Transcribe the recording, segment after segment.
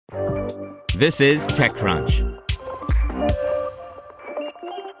This is TechCrunch.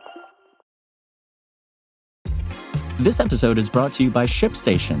 This episode is brought to you by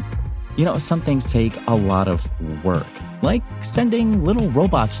ShipStation. You know, some things take a lot of work, like sending little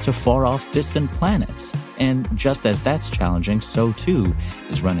robots to far-off distant planets. And just as that's challenging, so too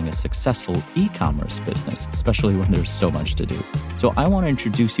is running a successful e-commerce business, especially when there's so much to do. So I want to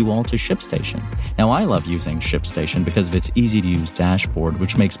introduce you all to ShipStation. Now, I love using ShipStation because of its easy-to-use dashboard,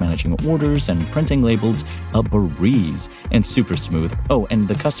 which makes managing orders and printing labels a breeze and super smooth. Oh, and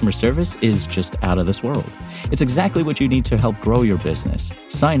the customer service is just out of this world. It's exactly what you need to help grow your business.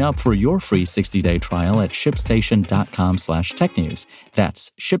 Sign up for your free 60-day trial at shipstation.com/technews.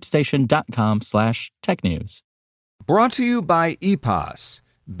 That's shipstation.com/technews. Brought to you by EPOS.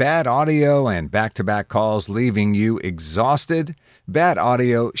 Bad audio and back-to-back calls leaving you exhausted? Bad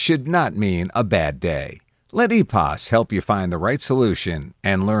audio should not mean a bad day. Let EPOS help you find the right solution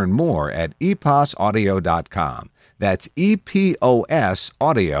and learn more at eposaudio.com. That's EPOS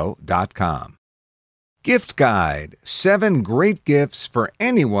audio.com. Gift Guide: 7 Great Gifts for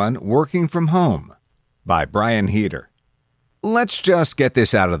Anyone Working from Home by Brian Heater. Let's just get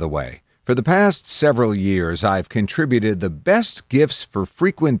this out of the way. For the past several years, I've contributed the Best Gifts for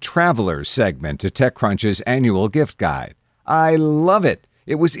Frequent Travelers segment to TechCrunch's annual gift guide. I love it.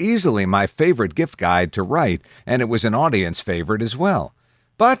 It was easily my favorite gift guide to write, and it was an audience favorite as well.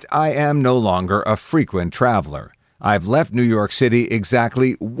 But I am no longer a frequent traveler. I've left New York City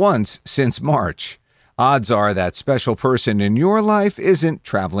exactly once since March. Odds are that special person in your life isn't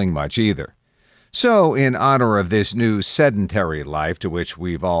traveling much either. So, in honor of this new sedentary life to which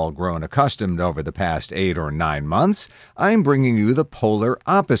we've all grown accustomed over the past 8 or 9 months, I'm bringing you the polar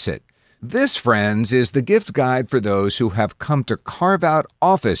opposite. This, friends, is the gift guide for those who have come to carve out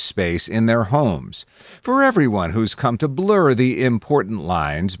office space in their homes, for everyone who's come to blur the important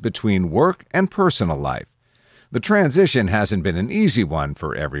lines between work and personal life. The transition hasn't been an easy one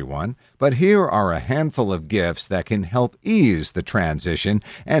for everyone, but here are a handful of gifts that can help ease the transition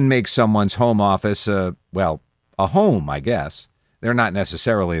and make someone's home office, a home, I guess. They're not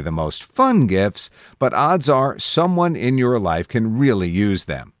necessarily the most fun gifts, but odds are someone in your life can really use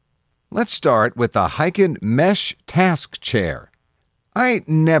them. Let's start with the Heiken Mesh Task Chair. I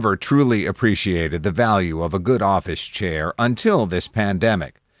never truly appreciated the value of a good office chair until this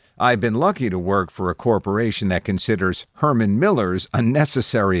pandemic. I've been lucky to work for a corporation that considers Herman Miller's a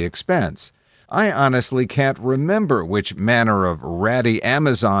necessary expense. I honestly can't remember which manner of ratty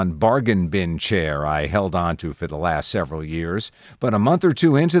Amazon bargain bin chair I held onto for the last several years, but a month or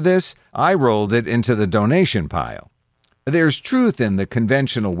two into this, I rolled it into the donation pile. There's truth in the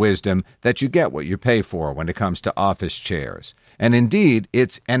conventional wisdom that you get what you pay for when it comes to office chairs, and indeed,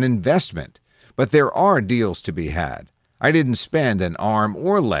 it's an investment. But there are deals to be had. I didn't spend an arm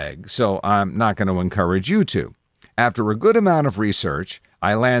or leg, so I'm not going to encourage you to. After a good amount of research,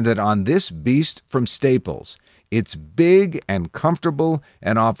 I landed on this beast from Staples. It's big and comfortable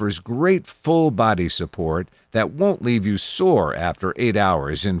and offers great full body support that won't leave you sore after 8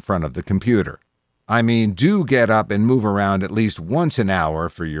 hours in front of the computer. I mean, do get up and move around at least once an hour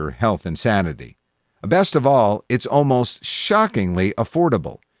for your health and sanity. Best of all, it's almost shockingly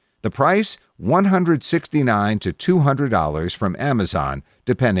affordable. The price, $169 to $200 from Amazon,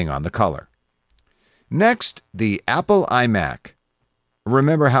 depending on the color. Next, the Apple iMac.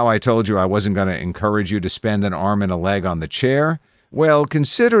 Remember how I told you I wasn't going to encourage you to spend an arm and a leg on the chair? Well,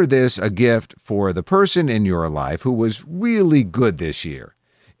 consider this a gift for the person in your life who was really good this year.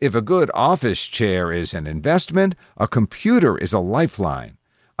 If a good office chair is an investment, a computer is a lifeline.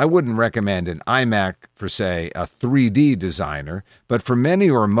 I wouldn't recommend an iMac for, say, a 3D designer, but for many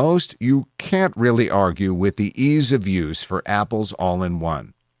or most, you can't really argue with the ease of use for Apple's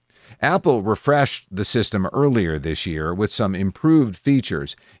all-in-one. Apple refreshed the system earlier this year with some improved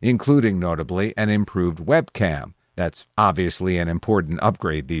features, including notably an improved webcam. That's obviously an important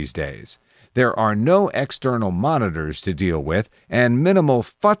upgrade these days. There are no external monitors to deal with and minimal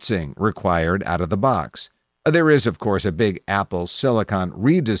futzing required out of the box. There is, of course, a big Apple Silicon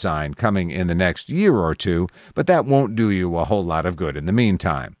redesign coming in the next year or two, but that won't do you a whole lot of good in the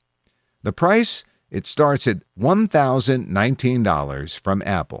meantime. The price? It starts at $1,019 from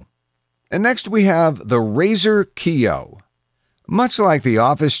Apple. And next we have the Razer Kiyo. Much like the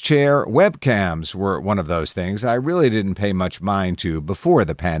office chair, webcams were one of those things I really didn't pay much mind to before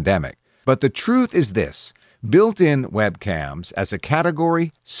the pandemic. But the truth is this: built-in webcams as a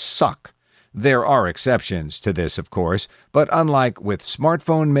category suck. There are exceptions to this, of course, but unlike with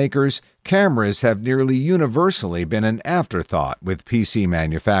smartphone makers, cameras have nearly universally been an afterthought with PC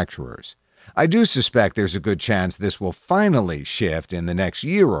manufacturers. I do suspect there's a good chance this will finally shift in the next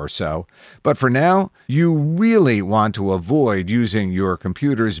year or so, but for now, you really want to avoid using your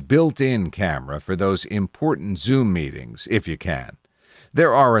computer's built-in camera for those important Zoom meetings, if you can.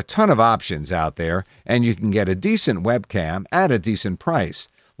 There are a ton of options out there, and you can get a decent webcam at a decent price.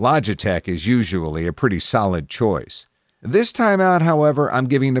 Logitech is usually a pretty solid choice. This time out, however, I'm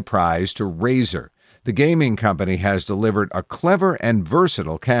giving the prize to Razer. The gaming company has delivered a clever and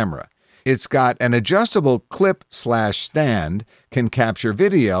versatile camera. It's got an adjustable clip/stand, can capture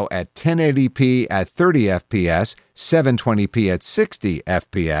video at 1080p at 30 FPS, 720p at 60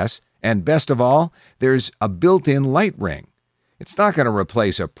 FPS, and best of all, there's a built-in light ring. It's not going to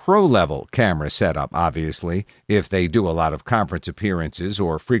replace a pro-level camera setup, obviously, if they do a lot of conference appearances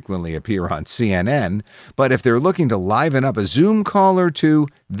or frequently appear on CNN, but if they're looking to liven up a Zoom call or two,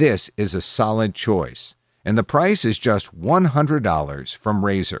 this is a solid choice. And the price is just $100 from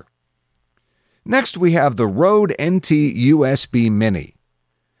Razer. Next, we have the Rode NT USB Mini.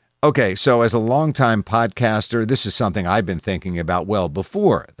 Okay, so as a longtime podcaster, this is something I've been thinking about well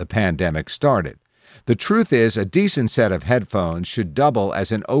before the pandemic started. The truth is, a decent set of headphones should double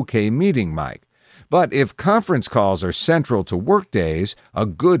as an okay meeting mic. But if conference calls are central to work days, a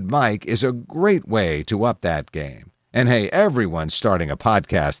good mic is a great way to up that game. And hey, everyone's starting a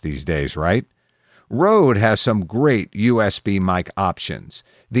podcast these days, right? Rode has some great USB mic options.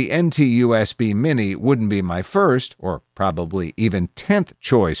 The NT USB Mini wouldn't be my first, or probably even 10th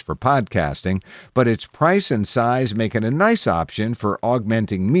choice for podcasting, but its price and size make it a nice option for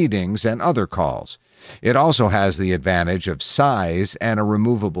augmenting meetings and other calls. It also has the advantage of size and a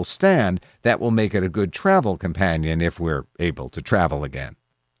removable stand that will make it a good travel companion if we're able to travel again.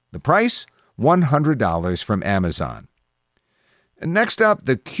 The price? $100 from Amazon. Next up,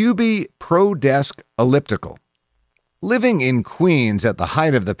 the QB ProDesk Elliptical. Living in Queens at the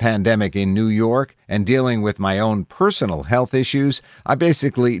height of the pandemic in New York and dealing with my own personal health issues, I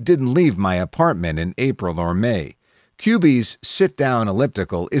basically didn't leave my apartment in April or May. QB's sit-down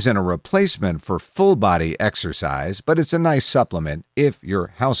elliptical isn't a replacement for full-body exercise, but it's a nice supplement if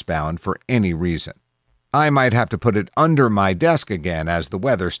you're housebound for any reason. I might have to put it under my desk again as the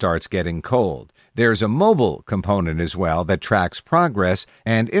weather starts getting cold. There's a mobile component as well that tracks progress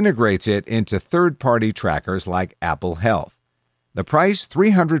and integrates it into third-party trackers like Apple Health. The price,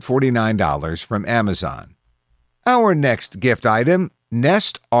 $349 from Amazon. Our next gift item,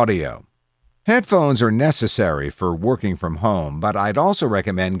 Nest Audio. Headphones are necessary for working from home, but I'd also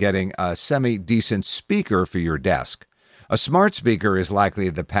recommend getting a semi-decent speaker for your desk. A smart speaker is likely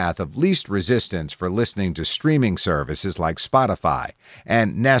the path of least resistance for listening to streaming services like Spotify,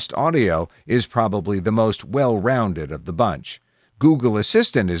 and Nest Audio is probably the most well-rounded of the bunch. Google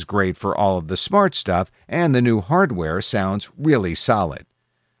Assistant is great for all of the smart stuff, and the new hardware sounds really solid.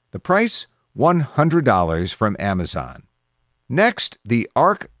 The price? $100 from Amazon. Next, the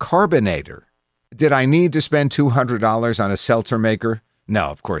Arc Carbonator. Did I need to spend $200 on a seltzer maker? No,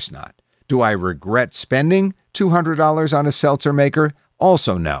 of course not. Do I regret spending $200 on a seltzer maker?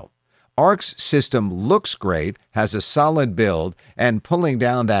 Also no. Arc's system looks great, has a solid build, and pulling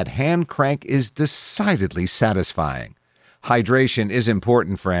down that hand crank is decidedly satisfying. Hydration is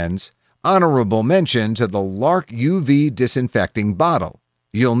important, friends. Honorable mention to the Lark UV disinfecting bottle.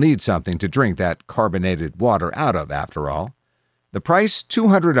 You'll need something to drink that carbonated water out of, after all. The price,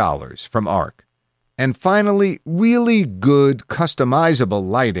 $200 from Arc. And finally, really good customizable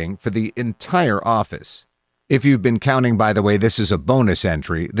lighting for the entire office. If you've been counting, by the way, this is a bonus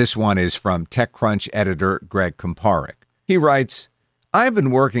entry. This one is from TechCrunch editor Greg Komparek. He writes, I've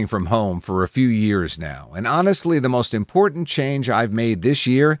been working from home for a few years now, and honestly, the most important change I've made this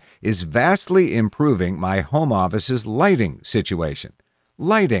year is vastly improving my home office's lighting situation.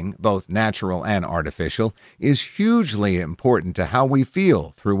 Lighting, both natural and artificial, is hugely important to how we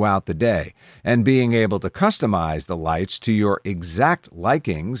feel throughout the day, and being able to customize the lights to your exact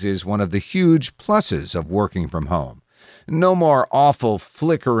likings is one of the huge pluses of working from home. No more awful,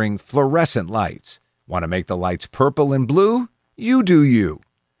 flickering, fluorescent lights. Want to make the lights purple and blue? You do you.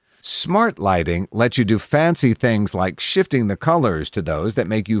 Smart lighting lets you do fancy things like shifting the colors to those that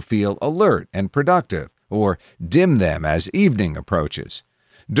make you feel alert and productive, or dim them as evening approaches.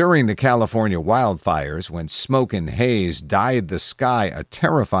 During the California wildfires, when smoke and haze dyed the sky a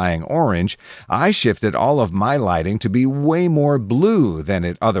terrifying orange, I shifted all of my lighting to be way more blue than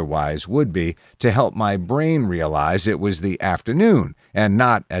it otherwise would be to help my brain realize it was the afternoon and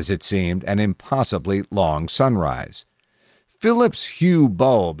not, as it seemed, an impossibly long sunrise. Philips Hue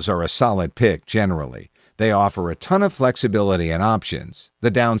bulbs are a solid pick generally. They offer a ton of flexibility and options,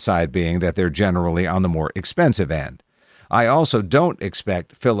 the downside being that they're generally on the more expensive end. I also don't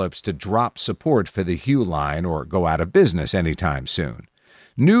expect Philips to drop support for the Hue line or go out of business anytime soon.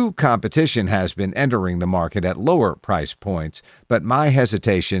 New competition has been entering the market at lower price points, but my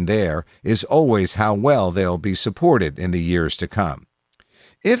hesitation there is always how well they'll be supported in the years to come.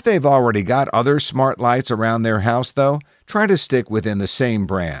 If they've already got other smart lights around their house, though, try to stick within the same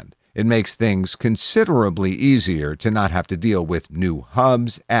brand. It makes things considerably easier to not have to deal with new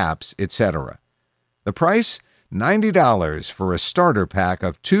hubs, apps, etc. The price? $90 for a starter pack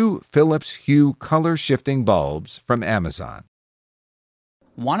of 2 Philips Hue color-shifting bulbs from Amazon.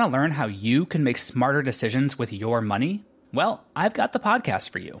 Want to learn how you can make smarter decisions with your money? Well, I've got the podcast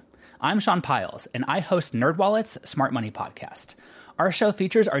for you. I'm Sean Piles, and I host NerdWallet's Smart Money Podcast. Our show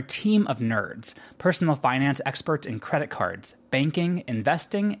features our team of nerds, personal finance experts in credit cards, banking,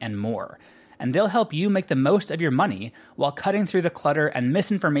 investing, and more. And they'll help you make the most of your money while cutting through the clutter and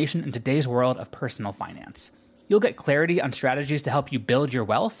misinformation in today's world of personal finance. You'll get clarity on strategies to help you build your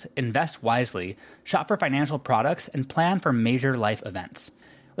wealth, invest wisely, shop for financial products, and plan for major life events.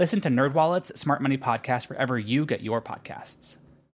 Listen to NerdWallet's Smart Money Podcast wherever you get your podcasts.